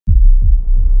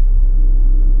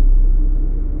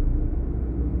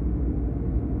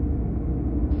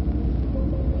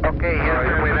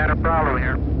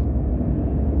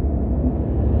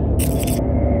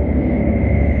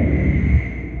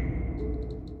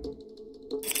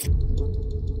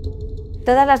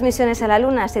Todas las misiones a la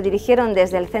Luna se dirigieron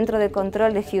desde el centro de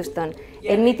control de Houston.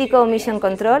 El mítico Mission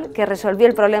Control, que resolvió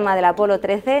el problema del Apolo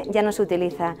 13, ya no se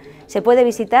utiliza. Se puede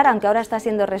visitar, aunque ahora está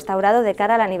siendo restaurado de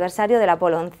cara al aniversario del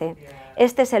Apolo 11.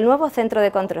 Este es el nuevo centro de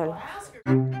control.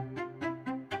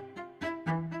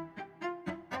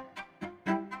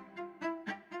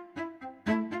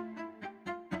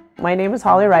 My name is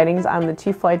Holly Ridings. I'm the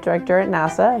Chief Flight Director at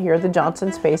NASA here at the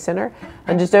Johnson Space Center.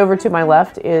 And just over to my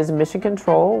left is Mission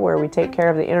Control, where we take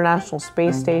care of the International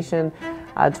Space Station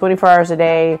 24 hours a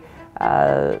day,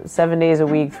 7 days a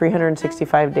week,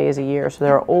 365 days a year. So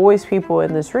there are always people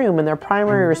in this room, and their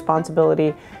primary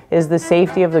responsibility is the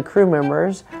safety of the crew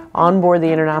members on board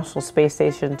the International Space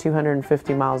Station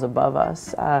 250 miles above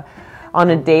us. On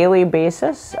a daily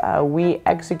basis, we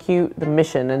execute the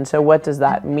mission. And so what does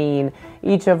that mean?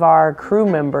 Each of our crew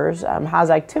members has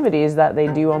activities that they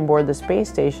do on board the space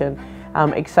station.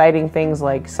 Exciting things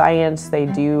like science. They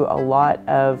do a lot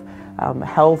of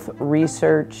health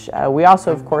research. We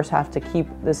also, of course, have to keep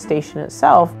the station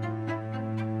itself.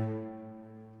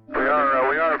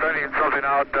 We are finding something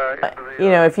out. You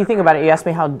know, if you think about it, you asked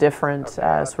me how different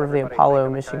sort of the Apollo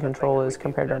mission control is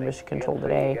compared to our mission control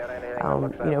today.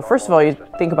 You know, first of all, you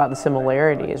think about the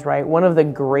similarities, right? One of the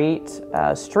great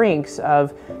strengths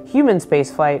of human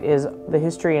spaceflight is the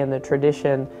history and the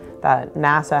tradition that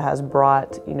NASA has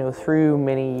brought, you know, through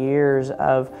many years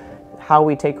of how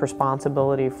we take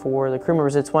responsibility for the crew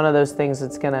members. It's one of those things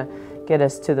that's going to get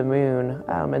us to the moon.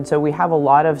 And so we have a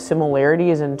lot of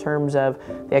similarities in terms of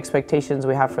the expectations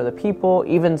we have for the people.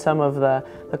 Even some of the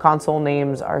console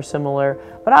names are similar.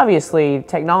 But obviously,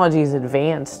 technology has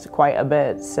advanced quite a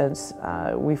bit since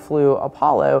we flew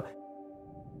Apollo.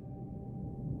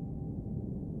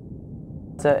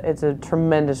 It's a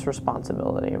tremendous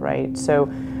responsibility, right? So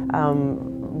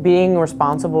being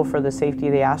responsible for the safety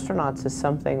of the astronauts is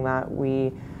something that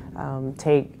we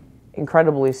take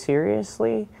incredibly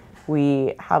seriously.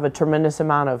 We have a tremendous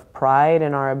amount of pride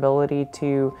in our ability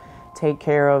to take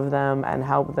care of them and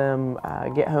help them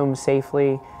get home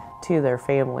safely to their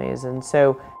families. And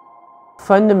so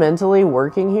fundamentally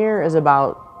working here is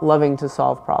about loving to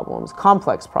solve problems,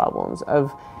 complex problems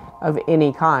of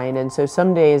any kind. And so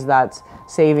some days that's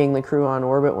saving the crew on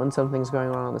orbit when something's going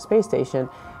on the space station,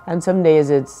 and some days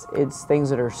it's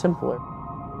things that are simpler.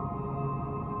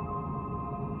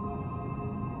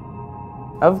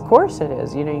 Of course it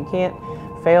is. You know, you can't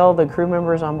fail the crew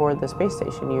members on board the space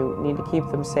station. You need to keep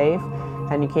them safe,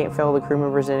 and you can't fail the crew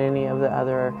members in any of the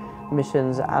other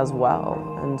missions as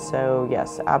well. And so,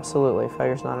 yes, absolutely,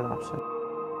 failure's not an option.